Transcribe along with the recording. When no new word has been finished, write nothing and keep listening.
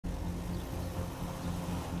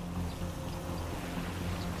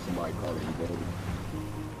somebody call it baby.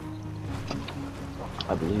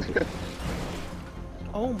 I believe it.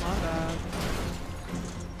 Oh my god.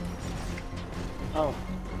 Oh.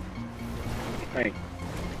 Hey.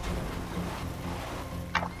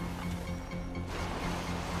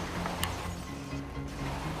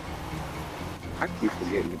 I keep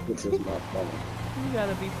forgetting to put this in my phone. You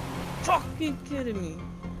gotta be fucking kidding me.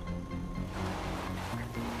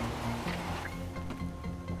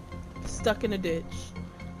 Stuck in a ditch.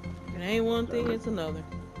 It ain't one thing, it's another.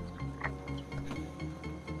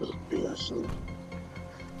 Yeah, so.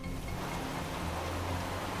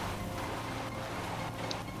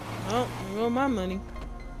 Oh, there go my money.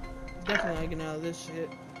 Definitely not getting out of this shit.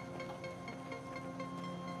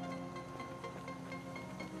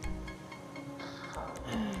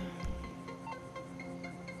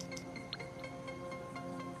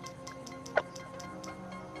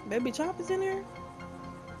 Baby Chop is in there?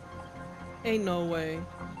 Ain't no way.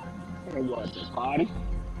 And what, the party?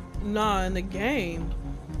 Nah, in the game.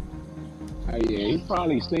 Oh yeah, he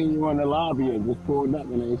probably seen you in the lobby and just pulled up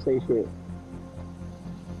and ain't say shit.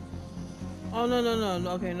 Oh, no.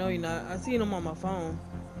 Okay, no, you're not. I seen him on my phone.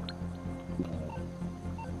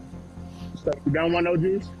 So you don't want no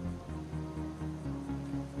juice?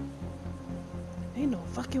 Ain't no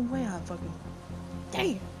fucking way I fucking...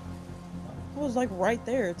 Damn! I was like right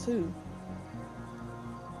there, too.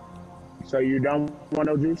 So you don't want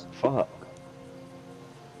no juice? Fuck.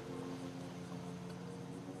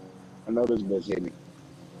 I know this bitch hit me.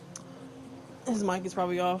 His mic is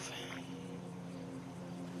probably off.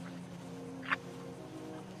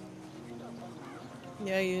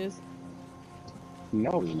 Yeah, he is.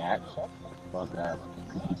 No, he not. Fuck that.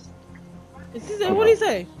 Is he say, what'd he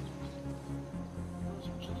say?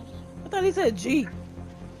 I thought he said G.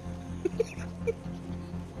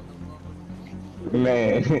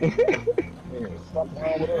 Man. Yeah, fuck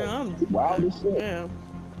wrong with Yeah, us? I'm Wild as shit. yeah.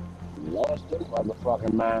 Lost this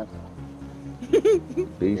motherfucking mind.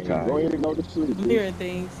 These Go times. ahead and go to sleep. I'm hearing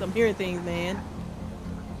things. I'm hearing things, man.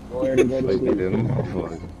 Go ahead and go to Like sleep. them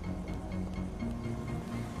motherfuckers.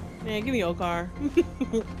 Man, give me your car.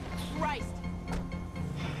 Christ.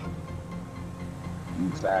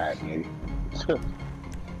 You sad, nigga.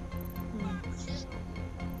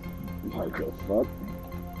 Like the fuck?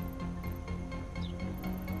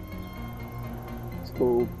 It's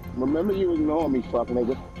cool. Remember you ignoring me, fuck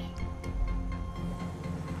nigga.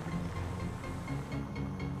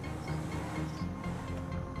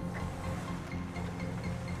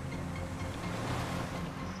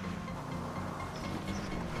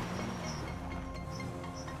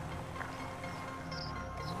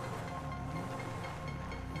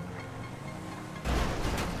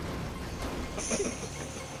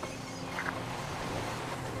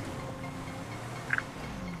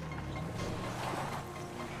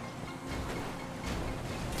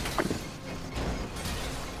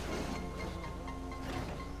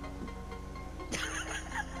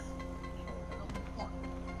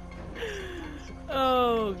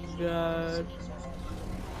 Oh god.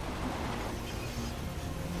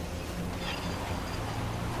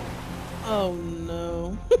 Oh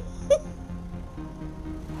no.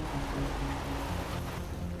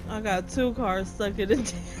 I got 2 cars stuck in the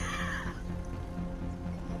This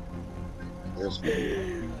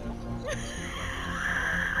nigga.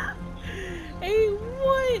 Hey,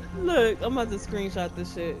 what? Look, I'm about to screenshot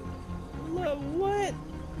this shit. Look, what?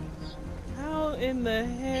 How in the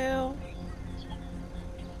hell?